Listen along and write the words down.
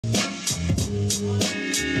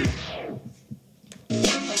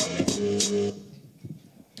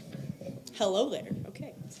Hello there.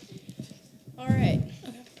 Okay. All right.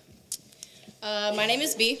 My name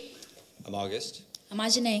is B. I'm August. I'm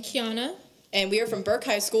Ajane. Kiana. And we are from Burke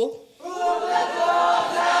High School.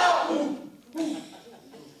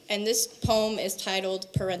 And this poem is titled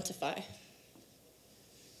Parentify.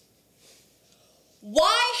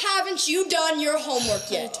 Why haven't you done your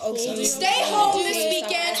homework yet? Stay home this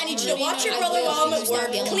weekend. I need you to watch your brother while I'm at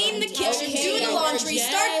work, clean the kitchen, do the laundry,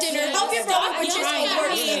 start dinner, help your brother with his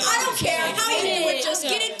homework. I don't care how you do it, just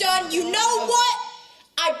get it done. You know what?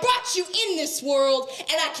 I brought you in this world,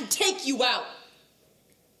 and I can take you out.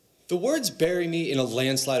 The words bury me in a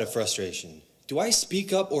landslide of frustration. Do I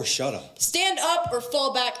speak up or shut up? Stand up or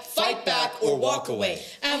fall back, fight back or walk away.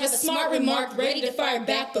 I have a smart remark ready to fire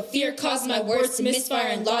back, but fear causes my words to misfire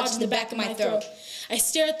and lodge in the back of my throat. I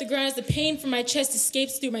stare at the ground as the pain from my chest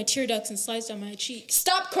escapes through my tear ducts and slides down my cheeks.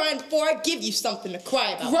 Stop crying before I give you something to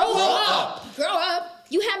cry about. Grow up! Grow up?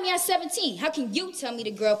 You had me at 17. How can you tell me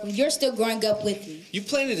to grow up when you're still growing up with me? You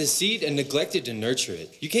planted a seed and neglected to nurture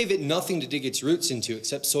it. You gave it nothing to dig its roots into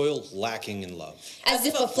except soil lacking in love. As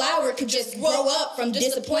if a flower could just grow up from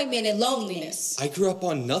disappointment and loneliness. I grew up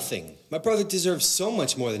on nothing. My brother deserves so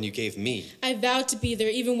much more than you gave me. I vowed to be there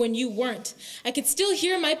even when you weren't. I could still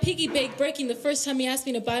hear my piggy bank breaking the first time he asked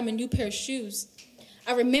me to buy him a new pair of shoes.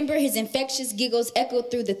 I remember his infectious giggles echoed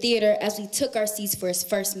through the theater as we took our seats for his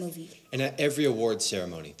first movie. And at every award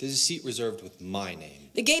ceremony, there's a seat reserved with my name.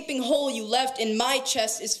 The gaping hole you left in my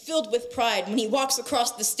chest is filled with pride when he walks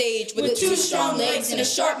across the stage with two strong legs and a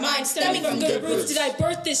sharp mind stemming from good roots. Did I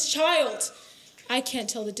birth this child? I can't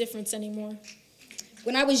tell the difference anymore.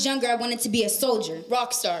 When I was younger, I wanted to be a soldier,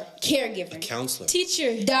 rock star, caregiver, a counselor,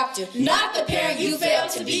 teacher, doctor. Not the parent you failed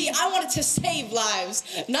to be. I wanted to save lives,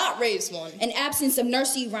 not raise one. An absence of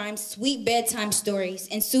nursery rhymes, sweet bedtime stories,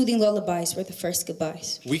 and soothing lullabies were the first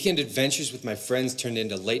goodbyes. Weekend adventures with my friends turned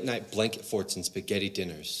into late-night blanket forts and spaghetti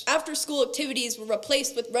dinners. After-school activities were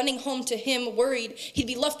replaced with running home to him, worried he'd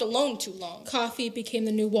be left alone too long. Coffee became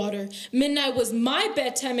the new water. Midnight was my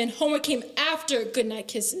bedtime, and homework came after goodnight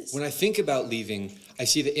kisses. When I think about leaving, I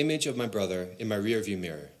see the image of my brother in my rearview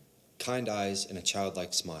mirror. Kind eyes and a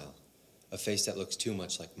childlike smile. A face that looks too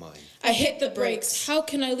much like mine. I hit the brakes. How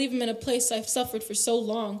can I leave him in a place I've suffered for so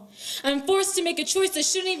long? I'm forced to make a choice that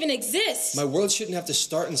shouldn't even exist. My world shouldn't have to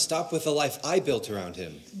start and stop with the life I built around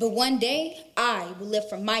him. But one day, I will live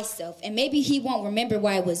for myself, and maybe he won't remember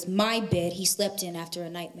why it was my bed he slept in after a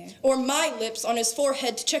nightmare. Or my lips on his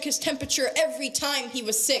forehead to check his temperature every time he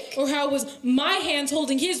was sick. Or how it was my hands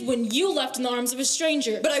holding his when you left in the arms of a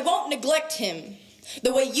stranger. But I won't neglect him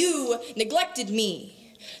the way you neglected me.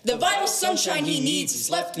 The vital sunshine he needs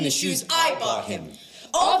is left in the shoes I bought him.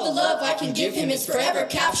 All the love I can give him is forever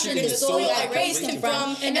captured in the soil I raised him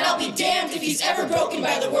from, and I'll be damned if he's ever broken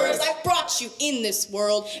by the words I brought you in this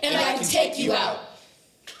world, and I can take you out.